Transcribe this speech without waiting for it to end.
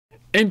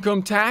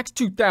Income tax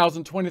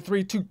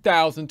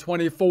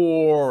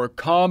 2023-2024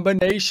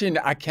 combination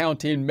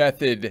accounting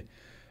method.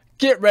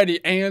 Get ready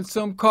and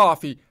some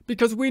coffee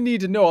because we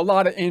need to know a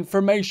lot of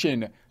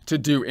information to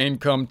do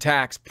income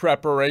tax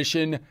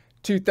preparation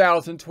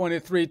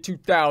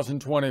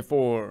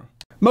 2023-2024.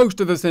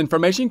 Most of this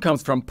information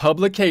comes from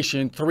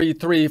Publication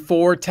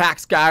 334,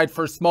 Tax Guide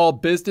for Small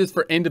Business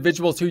for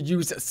Individuals Who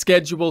Use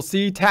Schedule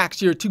C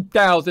Tax Year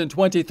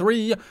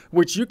 2023,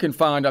 which you can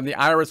find on the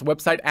IRS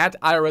website at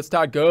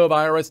irs.gov,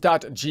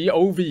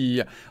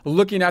 irs.gov.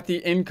 Looking at the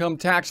income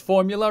tax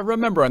formula,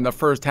 remember in the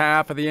first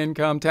half of the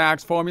income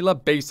tax formula,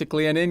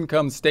 basically an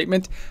income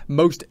statement,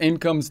 most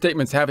income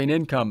statements having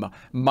income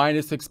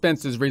minus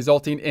expenses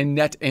resulting in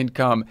net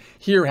income.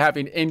 Here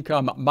having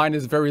income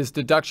minus various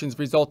deductions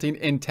resulting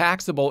in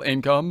taxable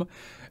income.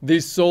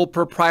 The sole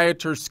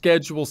proprietor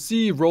Schedule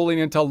C rolling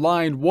into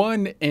line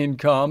 1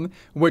 income,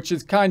 which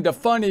is kind of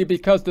funny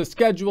because the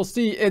Schedule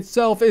C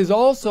itself is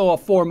also a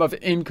form of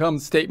income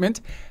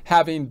statement,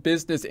 having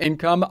business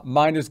income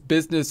minus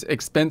business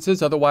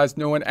expenses, otherwise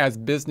known as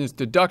business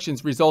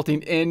deductions,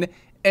 resulting in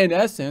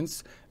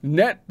essence,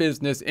 net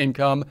business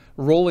income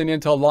rolling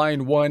into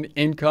line 1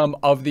 income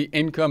of the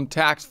income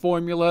tax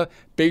formula,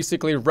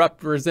 basically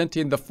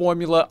representing the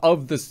formula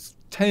of the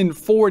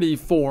 1040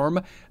 form,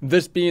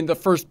 this being the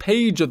first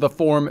page of the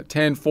form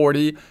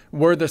 1040,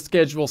 where the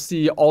Schedule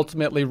C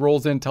ultimately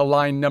rolls into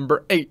line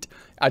number 8,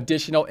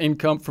 additional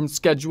income from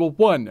Schedule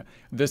 1.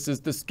 This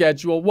is the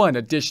Schedule 1,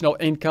 additional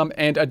income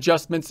and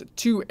adjustments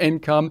to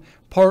income,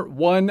 Part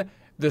 1,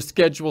 the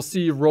Schedule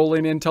C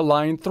rolling into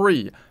line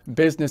 3,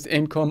 business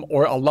income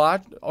or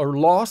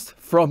loss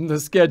from the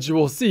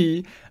Schedule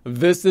C.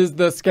 This is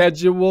the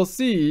Schedule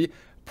C.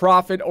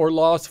 Profit or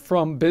loss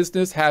from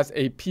business has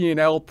a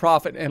P&L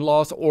profit and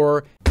loss.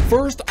 Or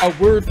first, a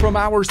word from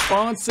our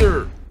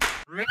sponsor.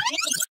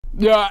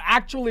 Yeah,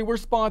 actually, we're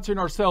sponsoring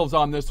ourselves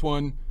on this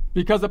one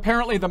because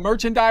apparently the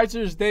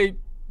merchandisers, they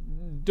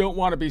don't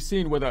want to be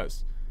seen with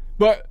us.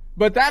 But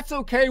that's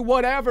okay,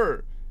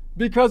 whatever,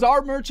 because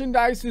our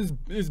merchandise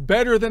is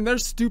better than their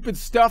stupid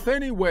stuff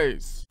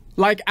anyways.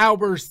 Like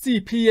our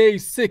CPA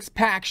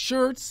 6-pack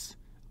shirts,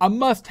 a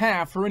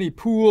must-have for any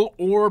pool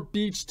or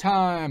beach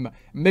time.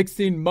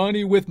 Mixing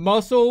money with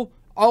muscle,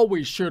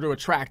 always sure to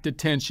attract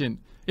attention.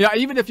 Yeah,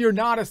 even if you're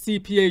not a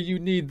CPA, you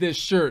need this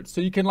shirt so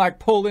you can like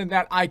pull in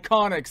that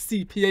iconic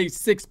CPA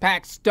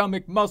 6-pack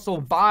stomach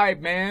muscle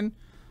vibe, man.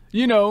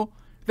 You know,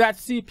 that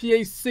CPA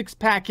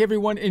 6-pack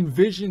everyone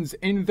envisions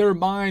in their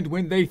mind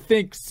when they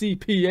think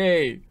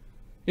CPA.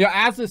 Yeah,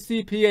 as a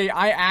CPA,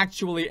 I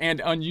actually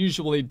and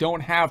unusually don't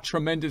have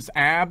tremendous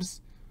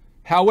abs.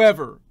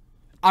 However,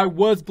 I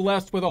was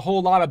blessed with a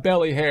whole lot of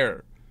belly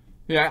hair.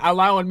 Yeah,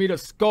 allowing me to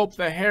sculpt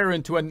the hair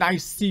into a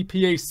nice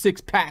CPA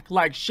 6-pack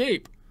like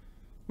shape,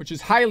 which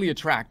is highly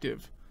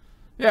attractive.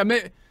 Yeah,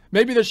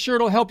 maybe the shirt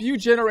will help you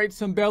generate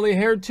some belly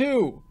hair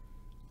too.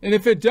 And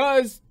if it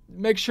does,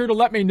 make sure to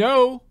let me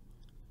know.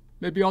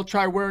 Maybe I'll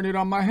try wearing it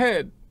on my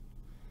head.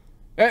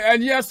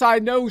 And yes, I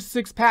know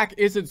 6-pack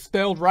isn't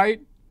spelled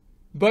right,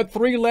 but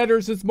 3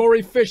 letters is more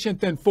efficient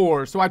than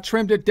 4, so I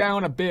trimmed it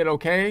down a bit,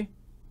 okay?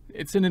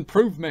 It's an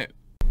improvement.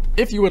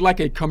 If you would like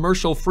a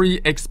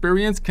commercial-free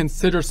experience,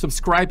 consider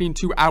subscribing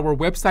to our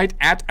website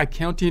at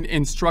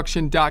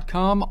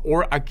accountinginstruction.com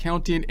or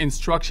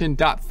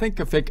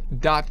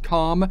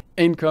accountinginstruction.thinkific.com.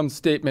 Income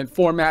statement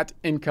format,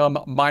 income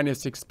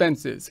minus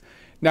expenses.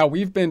 Now,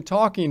 we've been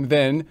talking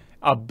then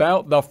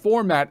about the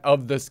format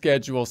of the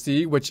Schedule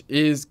C, which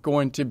is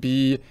going to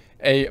be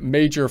a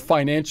major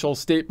financial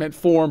statement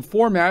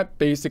format,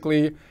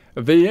 basically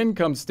the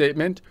income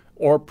statement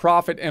or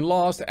profit and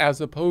loss,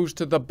 as opposed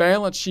to the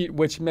balance sheet,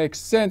 which makes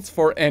sense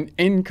for an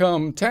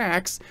income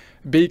tax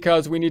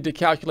because we need to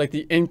calculate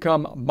the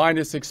income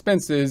minus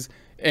expenses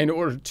in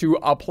order to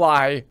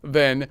apply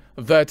then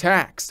the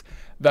tax.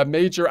 The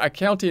major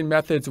accounting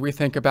methods we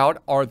think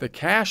about are the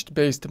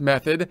cash-based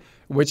method,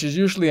 which is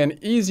usually an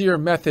easier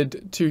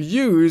method to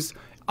use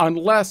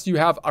unless you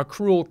have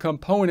accrual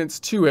components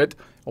to it,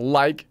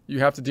 like you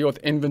have to deal with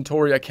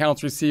inventory,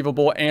 accounts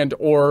receivable, and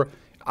or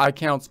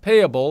accounts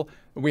payable.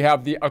 We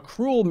have the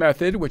accrual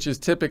method, which is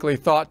typically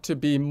thought to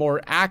be more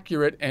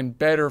accurate and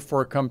better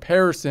for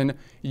comparison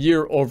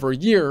year over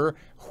year,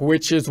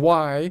 which is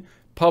why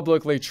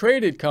publicly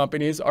traded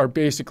companies are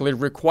basically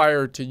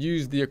required to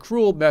use the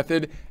accrual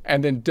method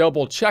and then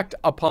double checked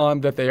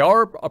upon that they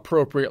are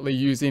appropriately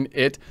using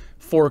it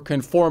for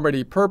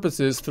conformity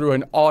purposes through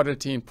an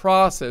auditing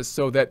process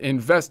so that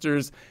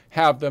investors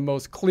have the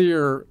most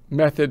clear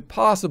method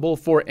possible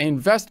for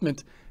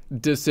investment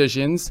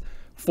decisions.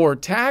 For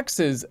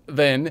taxes,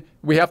 then,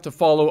 we have to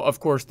follow, of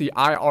course, the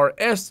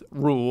IRS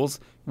rules,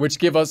 which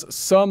give us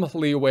some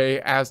leeway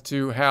as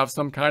to have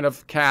some kind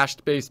of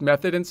cash-based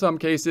method in some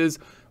cases,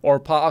 or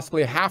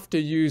possibly have to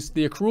use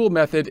the accrual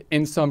method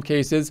in some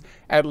cases,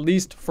 at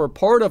least for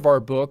part of our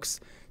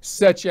books,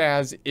 such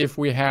as if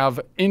we have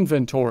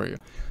inventory.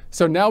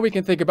 So now we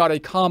can think about a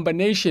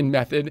combination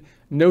method,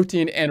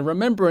 noting and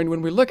remembering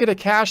when we look at a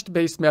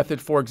cash-based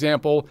method, for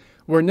example,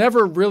 we're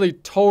never really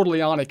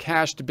totally on a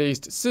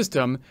cash-based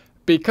system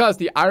because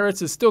the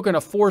IRS is still going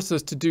to force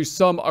us to do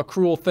some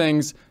accrual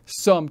things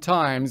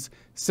sometimes,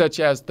 such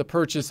as the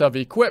purchase of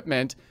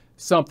equipment,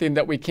 something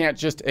that we can't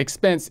just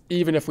expense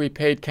even if we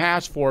paid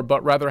cash for,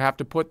 but rather have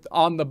to put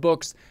on the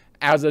books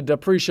as a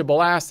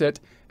depreciable asset,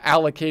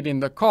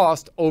 allocating the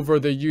cost over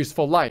the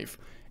useful life.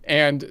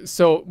 And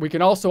so we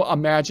can also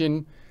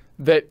imagine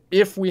that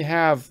if we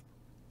have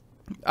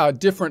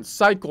different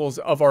cycles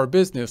of our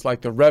business,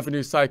 like the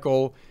revenue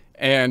cycle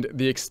and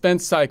the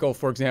expense cycle,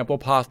 for example,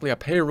 possibly a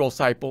payroll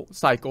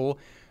cycle,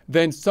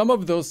 then some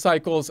of those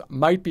cycles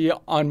might be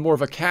on more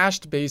of a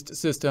cash-based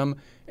system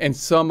and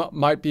some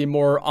might be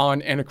more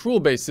on an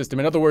accrual-based system.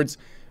 In other words,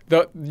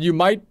 you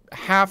might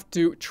have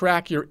to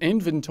track your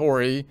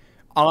inventory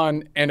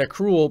on an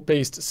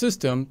accrual-based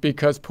system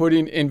because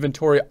putting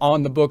inventory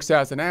on the books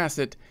as an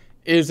asset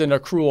is an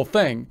accrual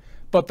thing.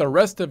 But the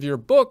rest of your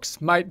books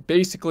might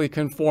basically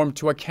conform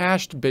to a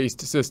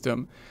cash-based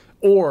system.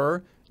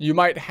 Or you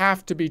might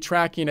have to be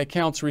tracking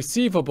accounts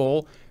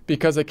receivable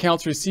because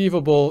accounts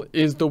receivable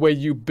is the way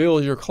you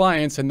bill your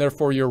clients, and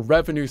therefore your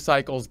revenue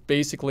cycle's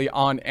basically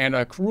on an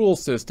accrual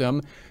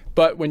system.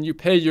 But when you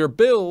pay your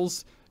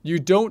bills, you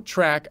don't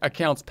track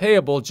accounts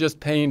payable, just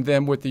paying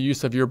them with the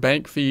use of your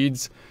bank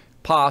feeds,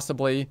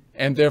 possibly,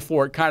 and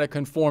therefore it kind of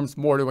conforms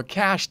more to a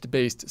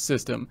cash-based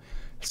system.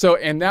 So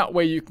in that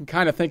way, you can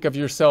kind of think of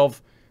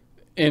yourself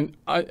in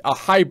a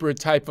hybrid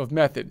type of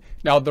method.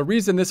 Now, the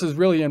reason this is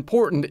really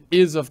important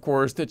is, of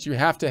course, that you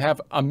have to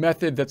have a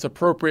method that's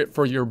appropriate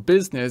for your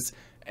business,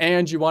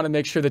 and you want to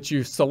make sure that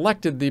you've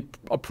selected the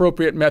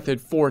appropriate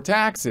method for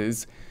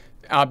taxes,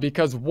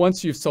 because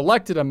once you've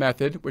selected a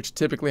method, which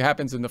typically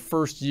happens in the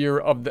first year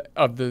of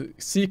the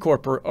C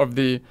Corp or of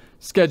the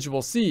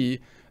Schedule C,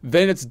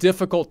 then it's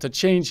difficult to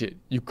change it.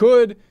 You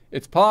could,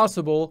 it's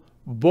possible,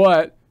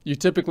 but you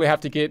typically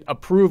have to get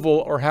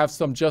approval or have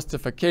some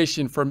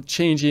justification from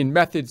changing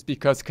methods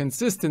because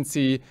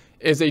consistency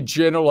is a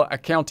general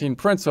accounting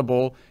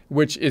principle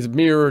which is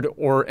mirrored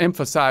or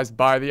emphasized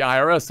by the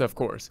IRS, of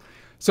course.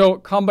 So,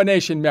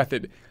 combination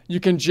method. You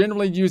can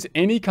generally use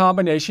any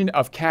combination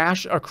of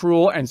cash,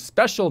 accrual, and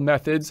special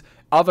methods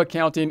of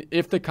accounting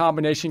if the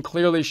combination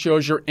clearly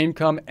shows your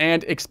income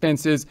and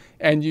expenses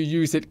and you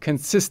use it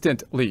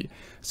consistently.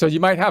 So you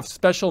might have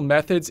special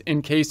methods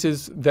in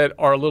cases that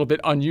are a little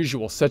bit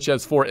unusual, such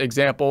as, for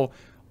example,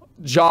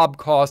 job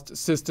cost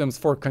systems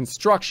for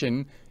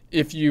construction.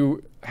 If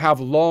you have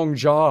long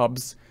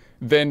jobs,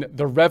 then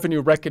the revenue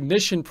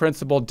recognition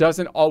principle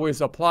doesn't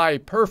always apply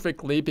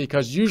perfectly,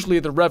 because usually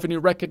the revenue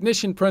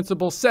recognition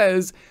principle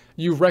says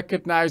you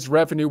recognize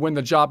revenue when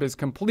the job is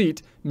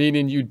complete,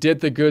 meaning you did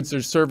the goods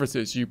or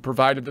services, you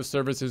provided the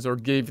services or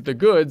gave the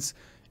goods.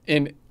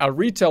 In a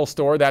retail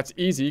store, that's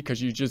easy because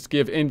you just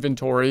give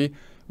inventory.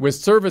 With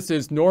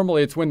services,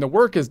 normally it's when the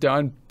work is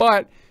done,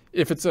 but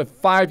if it's a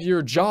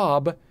 5-year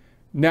job,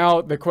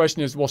 now the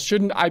question is, well,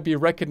 shouldn't I be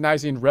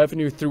recognizing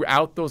revenue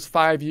throughout those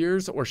 5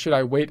 years, or should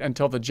I wait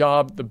until the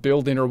job, the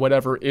building or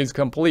whatever is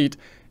complete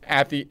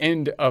at the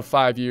end of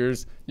 5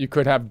 years? You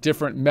could have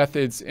different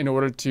methods in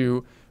order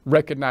to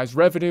recognize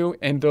revenue,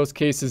 in those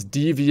cases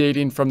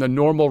deviating from the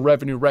normal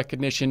revenue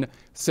recognition,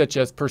 such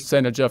as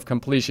percentage of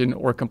completion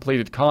or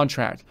completed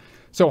contract.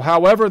 So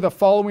however, the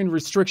following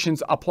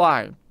restrictions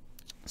apply.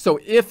 So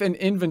if an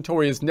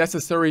inventory is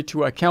necessary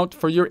to account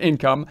for your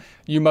income,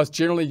 you must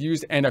generally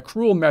use an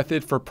accrual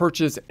method for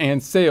purchase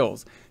and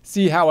sales.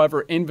 See,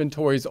 however,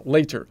 inventories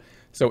later.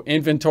 So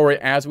inventory,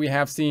 as we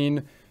have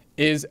seen,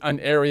 is an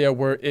area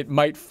where it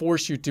might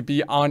force you to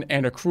be on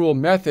an accrual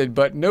method,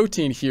 but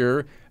noting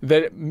here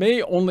that it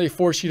may only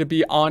force you to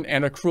be on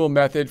an accrual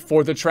method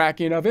for the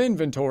tracking of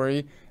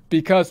inventory,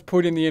 because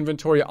putting the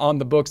inventory on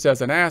the books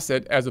as an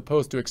asset as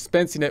opposed to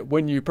expensing it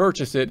when you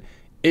purchase it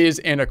is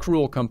an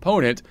accrual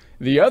component.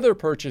 The other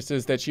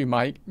purchases that you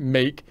might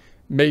make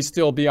may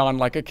still be on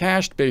like a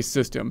cash-based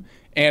system.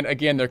 And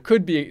again, there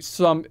could be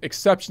some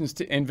exceptions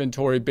to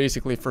inventory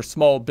basically for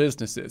small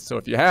businesses. So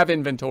if you have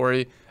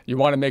inventory, you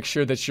want to make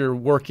sure that you're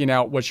working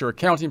out what your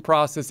accounting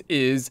process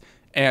is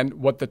and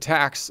what the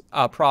tax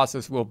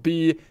process will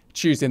be,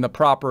 choosing the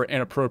proper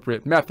and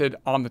appropriate method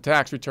on the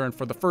tax return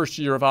for the first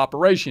year of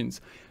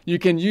operations. You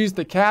can use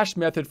the cash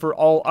method for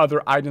all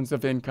other items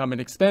of income and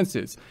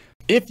expenses.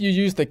 If you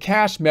use the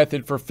cash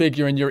method for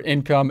figuring your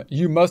income,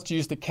 you must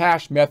use the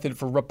cash method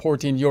for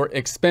reporting your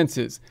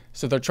expenses.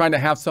 So they're trying to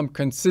have some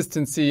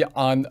consistency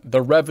on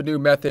the revenue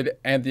method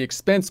and the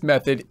expense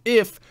method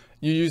if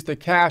you use the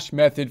cash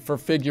method for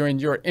figuring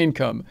your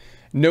income.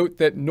 Note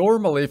that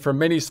normally for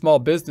many small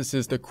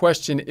businesses, the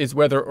question is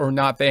whether or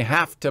not they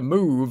have to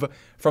move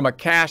from a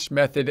cash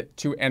method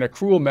to an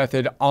accrual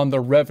method on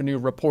the revenue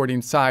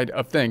reporting side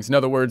of things. In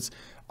other words,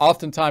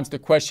 oftentimes the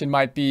question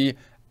might be,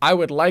 I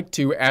would like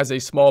to, as a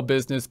small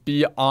business,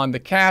 be on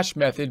the cash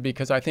method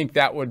because I think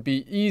that would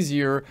be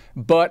easier,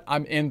 but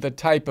I'm in the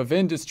type of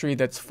industry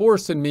that's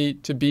forcing me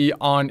to be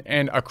on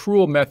an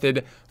accrual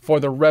method for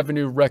the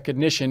revenue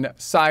recognition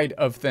side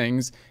of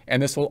things.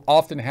 And this will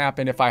often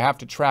happen if I have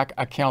to track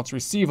accounts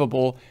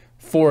receivable.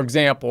 For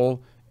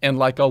example, in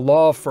like a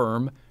law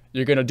firm,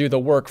 you're going to do the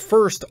work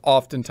first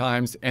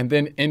oftentimes and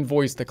then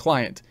invoice the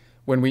client.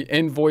 When we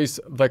invoice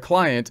the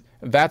client,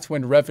 that's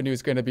when revenue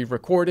is going to be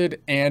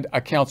recorded and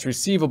accounts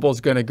receivable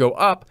is going to go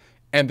up,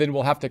 and then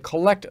we'll have to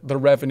collect the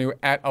revenue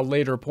at a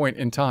later point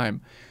in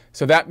time.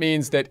 So that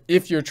means that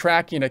if you're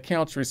tracking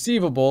accounts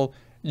receivable,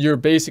 you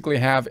basically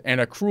have an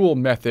accrual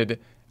method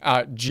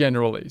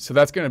generally. So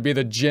that's going to be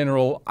the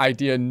general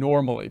idea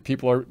normally.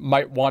 People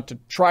might want to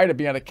try to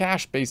be on a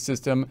cash-based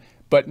system,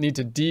 but need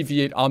to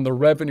deviate on the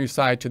revenue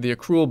side to the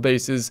accrual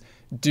basis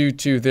due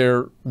to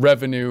their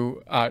revenue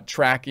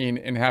tracking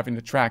and having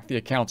to track the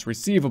accounts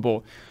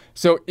receivable.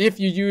 So if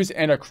you use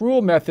an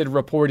accrual method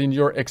reporting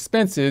your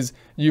expenses,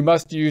 you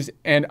must use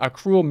an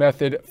accrual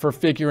method for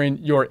figuring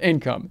your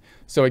income.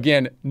 So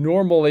again,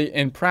 normally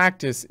in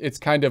practice, it's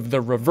kind of the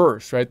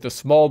reverse, right? The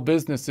small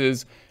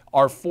businesses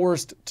are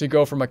forced to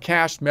go from a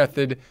cash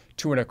method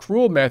to an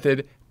accrual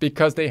method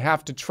because they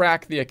have to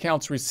track the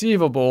accounts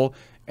receivable.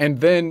 And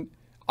then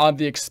on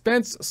the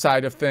expense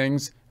side of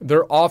things,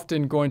 they're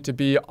often going to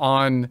be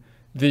on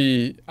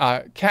the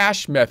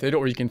cash method,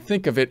 or you can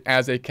think of it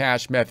as a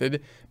cash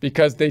method,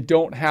 because they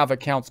don't have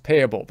accounts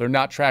payable. They're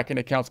not tracking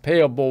accounts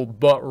payable,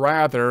 but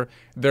rather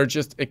they're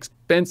just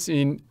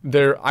expensing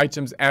their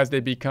items as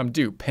they become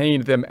due,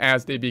 paying them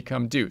as they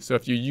become due. So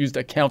if you used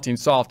accounting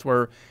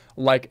software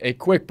like a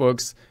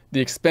QuickBooks,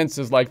 the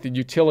expenses like the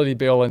utility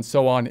bill and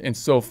so on and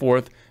so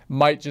forth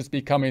might just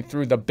be coming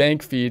through the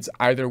bank feeds,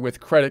 either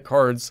with credit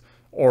cards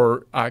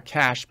or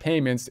cash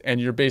payments, and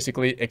you're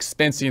basically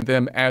expensing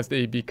them as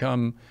they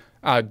become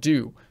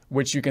due,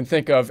 which you can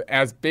think of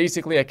as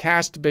basically a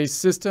cash-based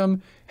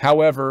system.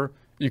 However,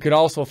 you can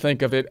also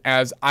think of it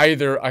as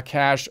either a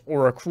cash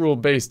or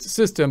accrual-based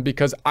system,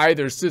 because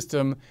either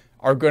system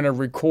are going to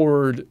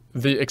record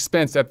the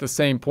expense at the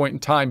same point in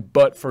time,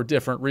 but for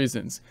different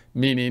reasons.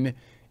 Meaning,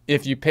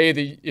 if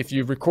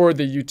you record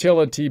the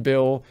utility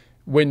bill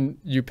when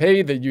you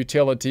pay the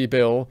utility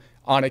bill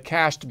on a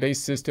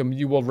cash-based system,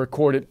 you will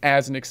record it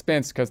as an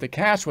expense because the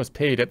cash was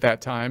paid at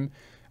that time.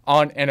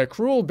 On an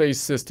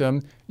accrual-based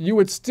system, you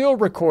would still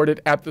record it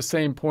at the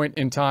same point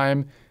in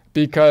time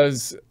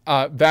because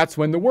that's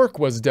when the work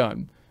was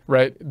done,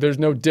 right? There's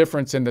no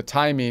difference in the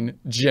timing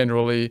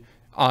generally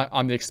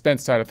on the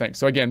expense side of things.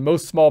 So again,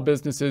 most small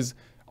businesses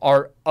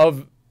are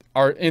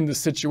in the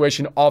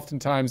situation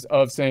oftentimes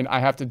of saying, I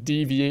have to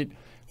deviate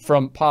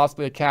from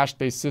possibly a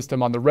cash-based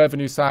system on the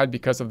revenue side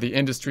because of the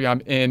industry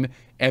I'm in,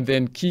 and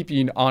then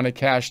keeping on a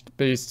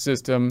cash-based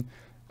system,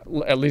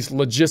 at least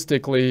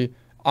logistically,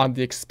 on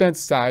the expense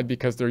side,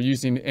 because they're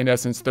using, in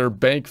essence, their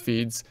bank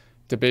feeds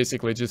to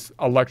basically just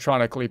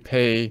electronically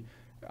pay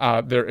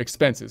their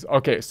expenses.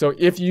 Okay, so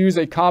if you use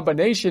a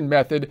combination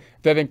method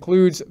that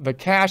includes the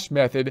cash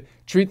method,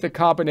 treat the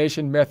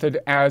combination method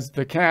as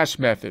the cash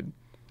method.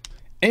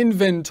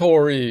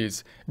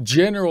 Inventories.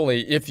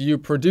 Generally, if you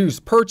produce,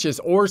 purchase,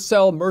 or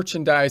sell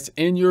merchandise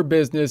in your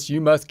business,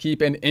 you must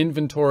keep an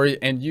inventory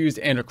and use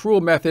an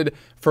accrual method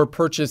for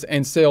purchase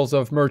and sales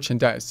of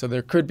merchandise. So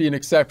there could be an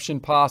exception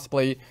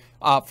possibly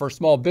for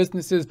small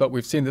businesses, but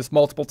we've seen this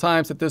multiple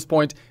times at this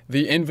point.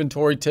 The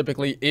inventory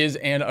typically is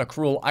an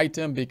accrual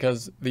item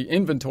because the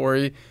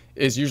inventory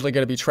is usually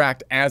going to be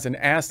tracked as an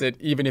asset,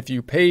 even if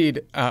you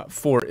paid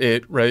for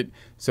it, right?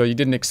 So you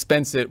didn't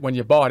expense it when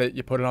you bought it,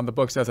 you put it on the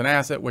books as an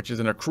asset, which is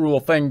an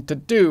accrual thing to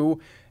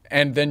do,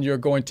 and then you're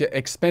going to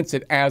expense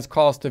it as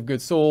cost of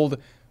goods sold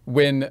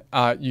when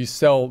you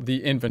sell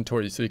the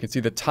inventory. So you can see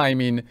the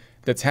timing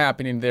that's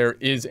happening there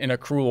is an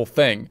accrual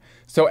thing.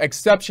 So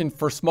exception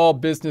for small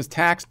business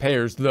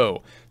taxpayers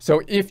though.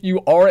 So if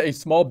you are a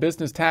small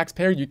business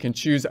taxpayer, you can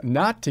choose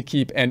not to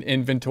keep an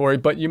inventory,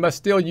 but you must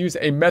still use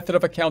a method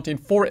of accounting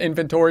for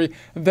inventory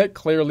that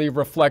clearly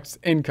reflects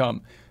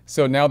income.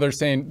 So now they're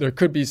saying there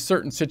could be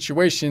certain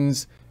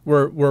situations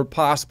where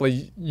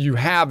possibly you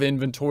have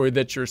inventory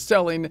that you're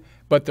selling,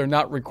 but they're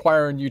not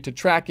requiring you to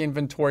track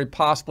inventory.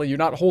 Possibly you're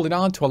not holding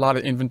on to a lot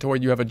of inventory.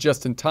 You have a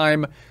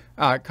just-in-time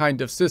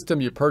kind of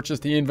system. You purchase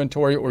the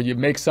inventory or you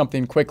make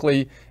something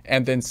quickly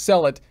and then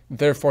sell it.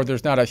 Therefore,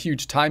 there's not a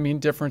huge timing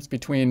difference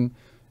between,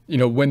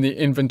 when the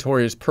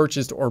inventory is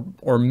purchased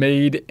or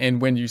made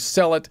and when you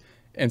sell it.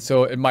 And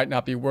so it might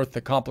not be worth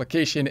the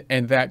complication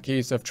in that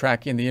case of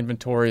tracking the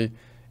inventory.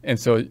 And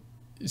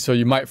so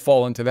you might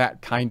fall into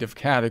that kind of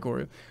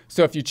category.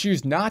 So if you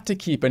choose not to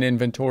keep an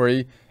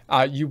inventory,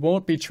 you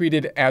won't be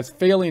treated as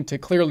failing to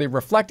clearly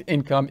reflect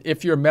income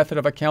if your method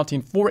of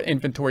accounting for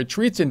inventory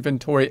treats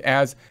inventory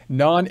as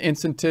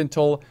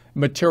non-incidental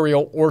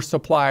material or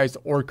supplies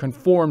or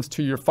conforms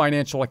to your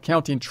financial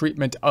accounting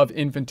treatment of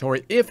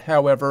inventory. If,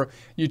 however,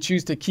 you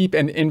choose to keep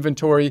an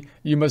inventory,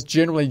 you must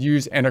generally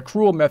use an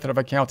accrual method of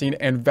accounting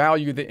and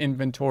value the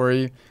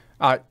inventory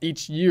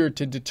each year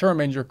to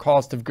determine your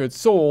cost of goods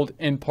sold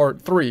in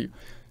Part 3.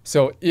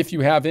 So if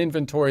you have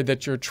inventory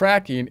that you're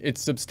tracking,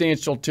 it's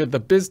substantial to the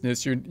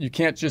business. You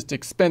can't just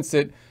expense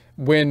it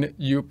when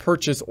you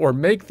purchase or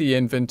make the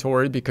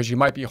inventory because you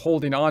might be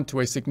holding on to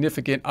a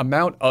significant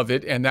amount of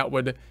it, and that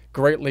would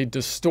greatly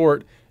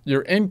distort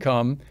your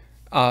income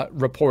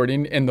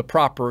reporting in the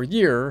proper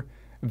year.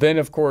 then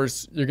of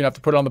course you're gonna have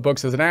to put it on the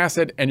books as an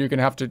asset, and you're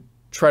gonna have to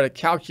try to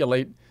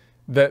calculate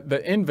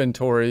the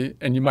inventory,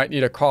 and you might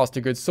need a cost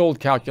of goods sold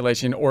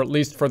calculation, or at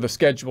least for the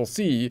Schedule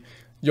C,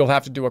 you'll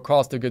have to do a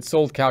cost of goods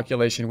sold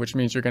calculation, which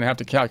means you're going to have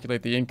to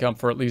calculate the income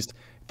for at least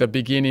the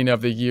beginning of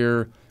the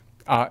year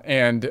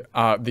and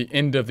the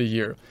end of the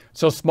year.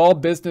 So small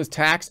business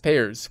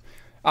taxpayers,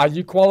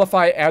 you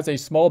qualify as a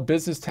small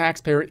business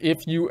taxpayer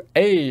if you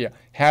A,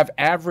 have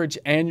average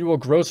annual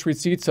gross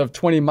receipts of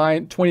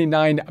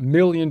 $29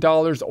 million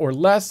or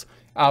less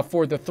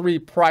for the 3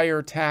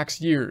 prior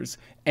tax years,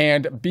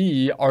 and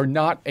B, are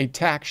not a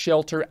tax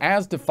shelter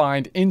as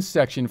defined in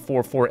Section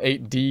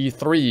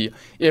 448D3.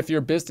 If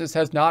your business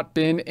has not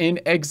been in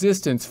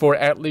existence for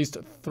at least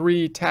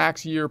 3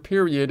 tax year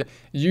period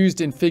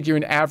used in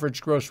figuring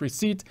average gross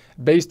receipt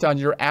based on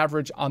your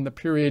average on the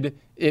period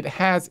it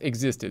has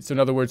existed. So in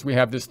other words, we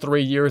have this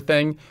 3-year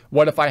thing.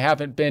 What if I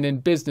haven't been in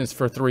business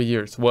for 3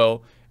 years?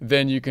 Well,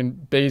 then you can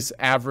base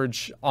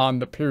average on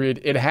the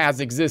period it has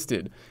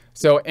existed.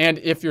 So, and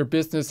if your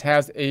business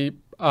has a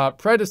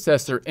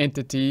predecessor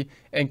entity,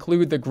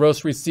 include the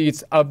gross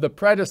receipts of the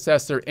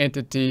predecessor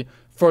entity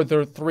for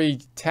the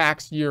 3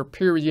 tax year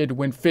period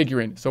when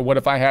figuring. So what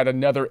if I had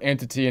another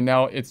entity and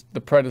now it's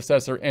the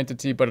predecessor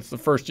entity, but it's the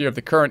first year of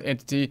the current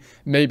entity?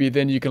 Maybe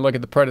then you can look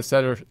at the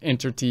predecessor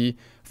entity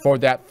for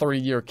that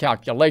 3-year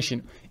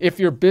calculation. If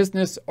your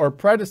business or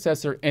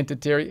predecessor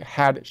entity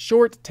had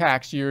short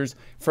tax years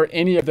for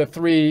any of the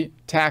 3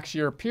 tax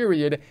year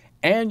period,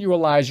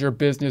 annualize your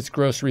business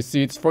gross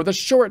receipts for the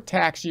short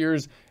tax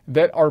years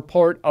that are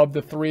part of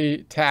the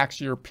 3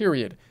 tax year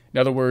period. In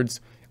other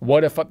words,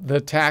 what if the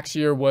tax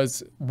year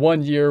was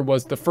 1 year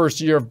was the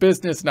first year of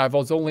business and I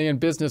was only in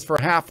business for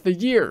half the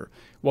year?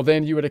 Well,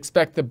 then you would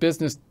expect the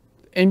business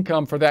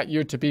income for that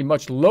year to be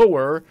much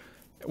lower,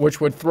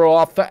 which would throw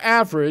off the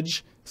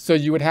average. So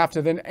you would have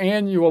to then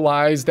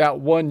annualize that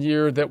 1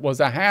 year that was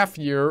a half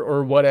year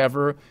or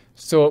whatever.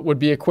 So it would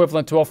be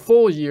equivalent to a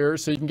full year.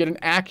 So you can get an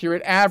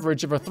accurate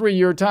average of a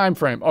 3-year time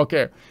frame.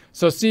 Okay,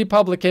 so see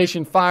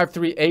publication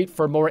 538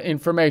 for more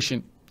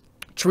information.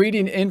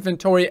 Treating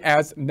inventory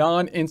as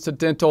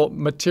non-incidental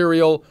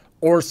material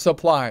or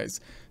supplies.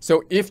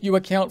 So if you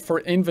account for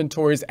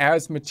inventories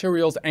as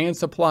materials and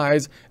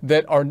supplies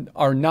that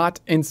are not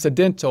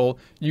incidental,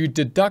 you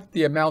deduct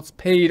the amounts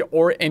paid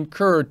or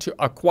incurred to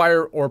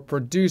acquire or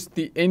produce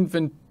the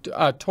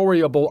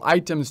inventoriable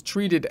items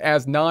treated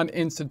as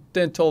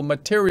non-incidental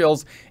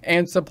materials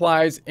and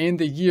supplies in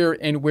the year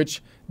in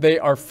which they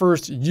are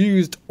first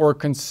used or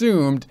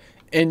consumed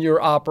in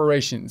your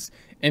operations.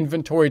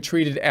 Inventory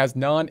treated as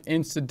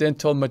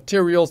non-incidental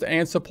materials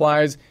and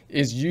supplies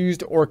is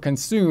used or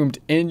consumed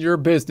in your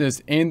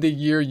business in the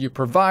year you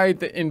provide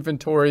the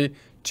inventory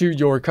to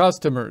your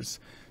customers.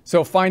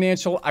 So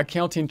financial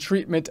accounting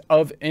treatment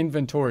of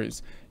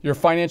inventories. Your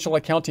financial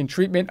accounting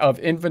treatment of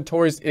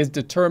inventories is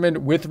determined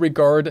with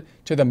regard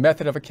to the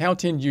method of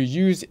accounting you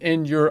use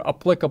in your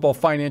applicable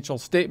financial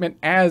statement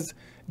as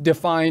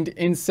defined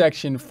in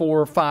Section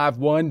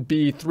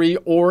 451B3,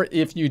 or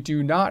if you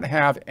do not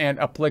have an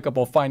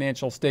applicable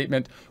financial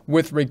statement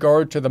with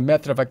regard to the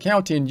method of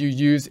accounting you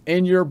use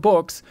in your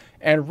books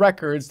and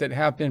records that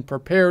have been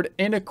prepared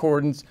in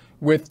accordance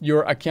with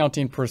your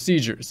accounting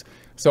procedures.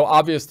 So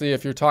obviously,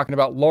 if you're talking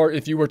about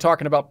if you were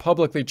talking about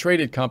publicly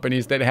traded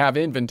companies that have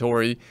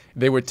inventory,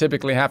 they would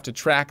typically have to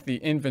track the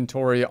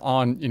inventory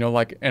on,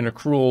 like an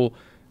accrual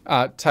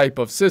type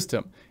of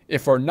system.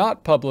 If we're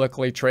not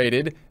publicly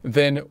traded,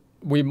 then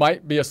we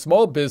might be a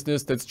small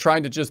business that's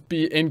trying to just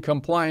be in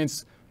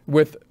compliance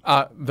with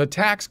the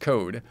tax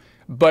code.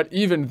 But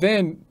even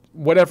then,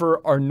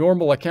 whatever our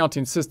normal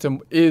accounting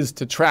system is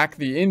to track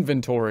the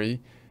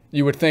inventory,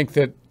 you would think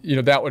that,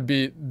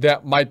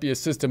 that might be a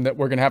system that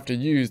we're going to have to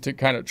use to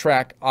kind of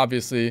track,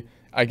 obviously,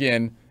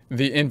 again,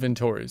 the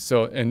inventory.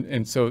 So, and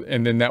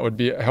then that would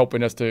be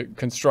helping us to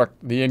construct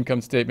the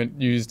income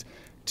statement used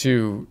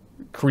to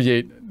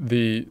create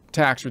the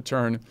tax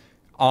return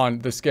on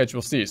the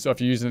Schedule C. So if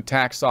you're using a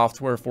tax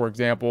software, for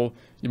example,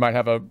 you might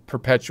have a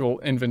perpetual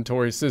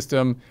inventory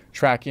system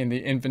tracking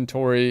the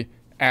inventory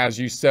as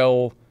you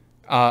sell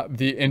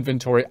the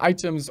inventory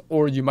items,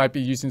 or you might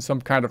be using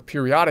some kind of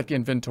periodic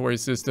inventory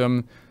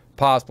system,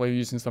 possibly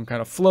using some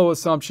kind of flow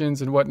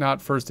assumptions and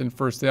whatnot, first in,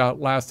 first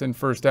out, last in,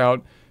 first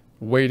out,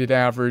 weighted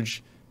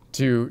average,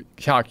 to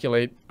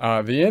calculate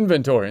the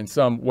inventory in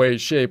some way,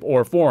 shape,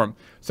 or form.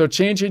 So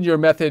changing your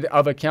method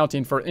of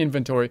accounting for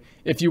inventory.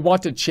 If you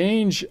want to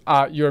change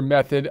your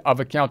method of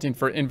accounting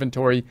for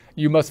inventory,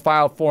 you must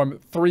file Form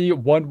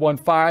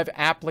 3115,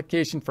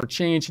 Application for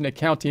Change in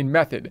Accounting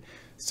Method.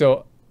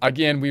 So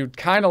again, we would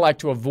kind of like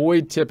to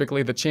avoid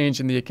typically the change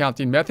in the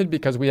accounting method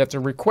because we have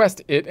to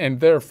request it, and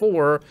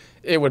therefore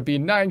it would be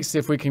nice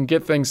if we can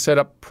get things set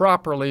up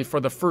properly for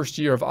the first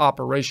year of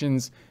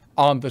operations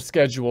on the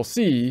Schedule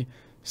C,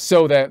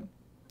 so that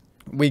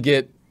we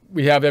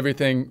have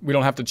everything, we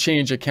don't have to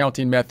change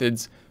accounting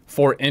methods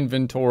for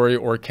inventory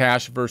or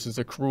cash versus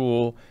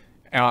accrual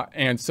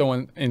and so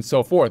on and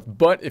so forth.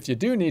 But if you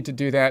do need to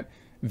do that,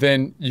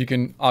 then you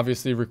can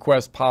obviously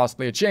request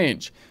possibly a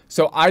change.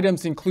 So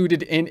items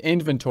included in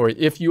inventory.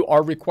 If you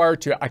are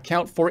required to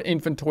account for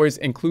inventories,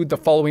 include the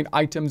following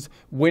items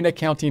when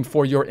accounting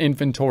for your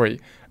inventory: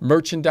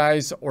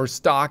 merchandise or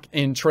stock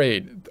in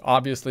trade.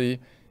 Obviously,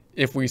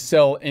 if we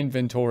sell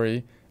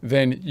inventory,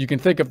 then you can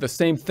think of the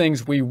same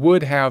things we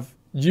would have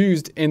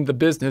used in the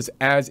business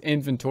as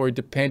inventory,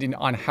 depending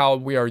on how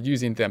we are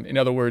using them. In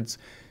other words,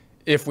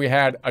 if we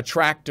had a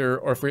tractor,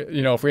 or if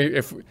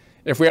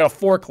we had a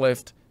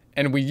forklift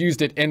and we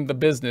used it in the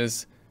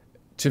business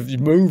to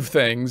move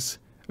things,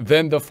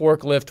 then the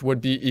forklift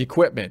would be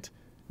equipment.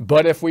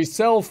 But if we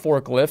sell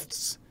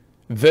forklifts,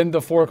 then the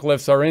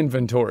forklifts are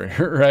inventory,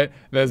 right?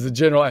 That's the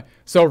general.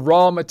 So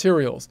raw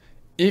materials.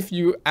 If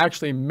you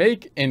actually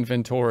make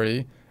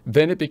inventory,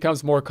 then it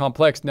becomes more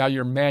complex. Now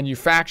you're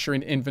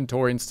manufacturing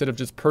inventory instead of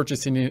just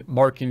purchasing it,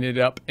 marking it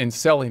up, and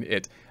selling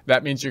it.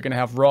 That means you're going to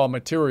have raw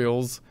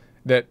materials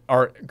that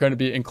are going to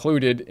be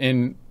included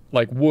in,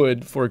 like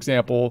wood, for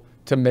example,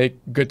 to make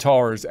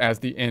guitars as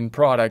the end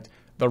product.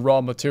 The raw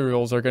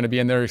materials are going to be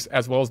in there,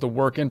 as well as the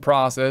work in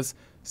process.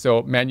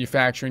 So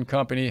manufacturing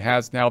company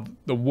has now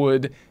the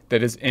wood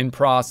that is in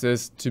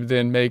process to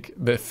then make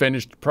the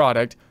finished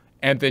product,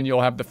 and then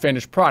you'll have the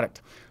finished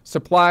product.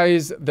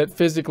 Supplies that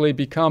physically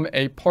become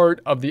a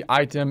part of the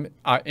item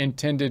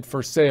intended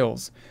for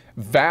sales.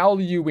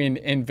 Valuing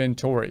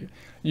inventory.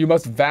 You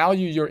must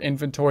value your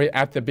inventory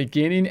at the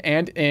beginning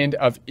and end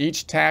of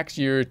each tax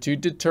year to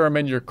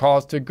determine your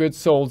cost of goods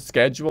sold.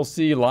 Schedule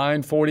C,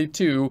 line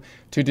 42.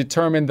 To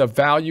determine the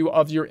value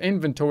of your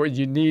inventory,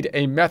 you need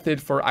a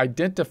method for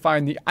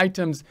identifying the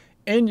items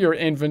in your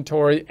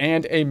inventory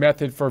and a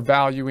method for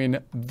valuing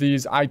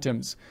these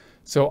items.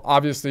 So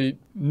obviously,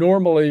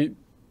 normally,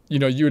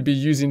 you would be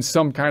using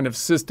some kind of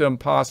system,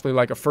 possibly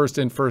like a first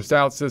in, first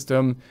out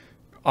system.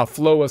 A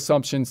flow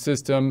assumption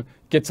system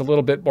gets a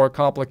little bit more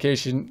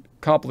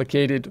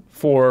complicated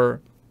for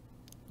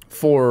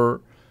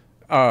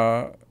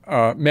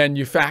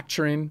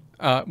manufacturing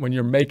when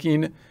you're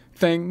making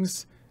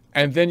things.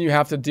 And then you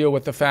have to deal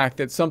with the fact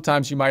that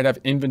sometimes you might have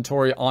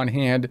inventory on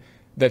hand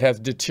that has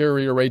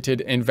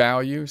deteriorated in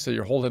value. So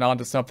you're holding on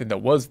to something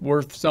that was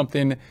worth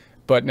something,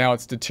 but now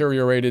it's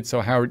deteriorated.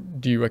 So how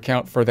do you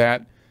account for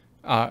that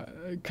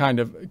kind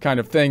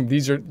of thing?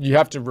 You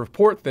have to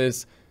report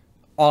this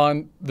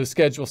on the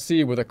Schedule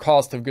C with a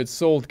cost of goods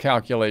sold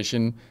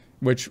calculation,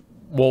 which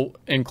will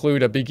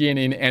include a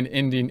beginning and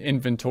ending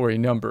inventory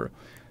number.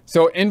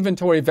 So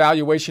inventory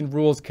valuation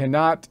rules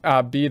cannot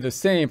be the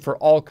same for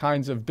all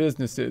kinds of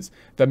businesses.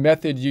 The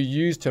method you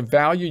use to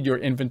value your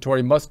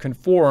inventory must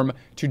conform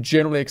to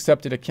generally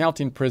accepted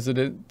accounting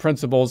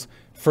principles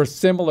for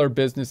similar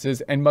businesses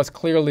and must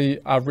clearly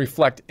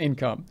reflect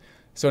income.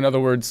 So in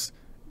other words,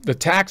 the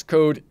tax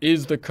code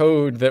is the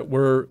code that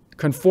we're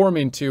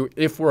conforming to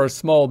if we're a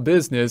small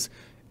business.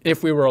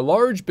 If we were a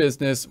large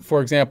business,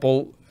 for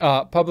example,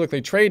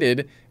 publicly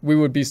traded, we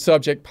would be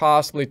subject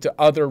possibly to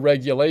other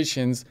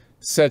regulations,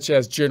 such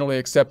as generally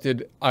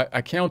accepted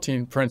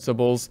accounting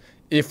principles,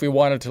 if we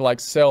wanted to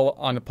sell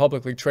on a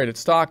publicly traded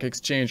stock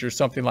exchange or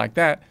something like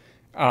that.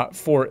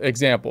 For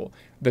example,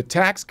 the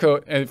tax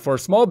code, and for a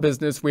small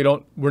business,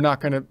 we're not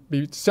going to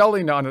be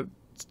selling on a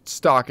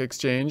stock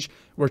exchange.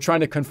 We're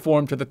trying to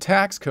conform to the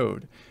tax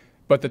code.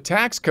 But the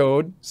tax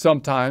code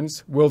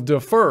sometimes will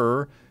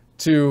defer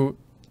to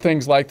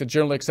things like the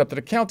generally accepted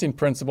accounting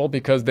principle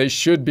because they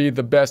should be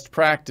the best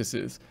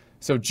practices.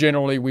 So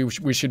generally,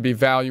 we should be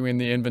valuing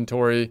the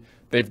inventory.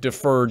 They've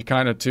deferred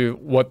kind of to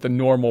what the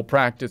normal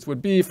practice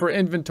would be for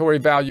inventory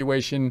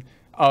valuation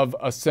of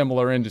a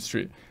similar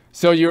industry.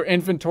 So your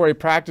inventory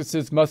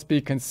practices must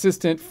be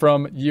consistent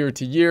from year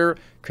to year.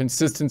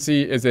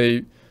 Consistency is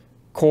a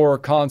core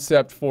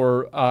concept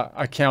for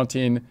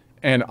accounting,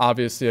 and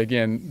obviously,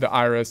 again, the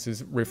IRS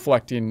is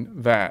reflecting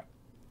that.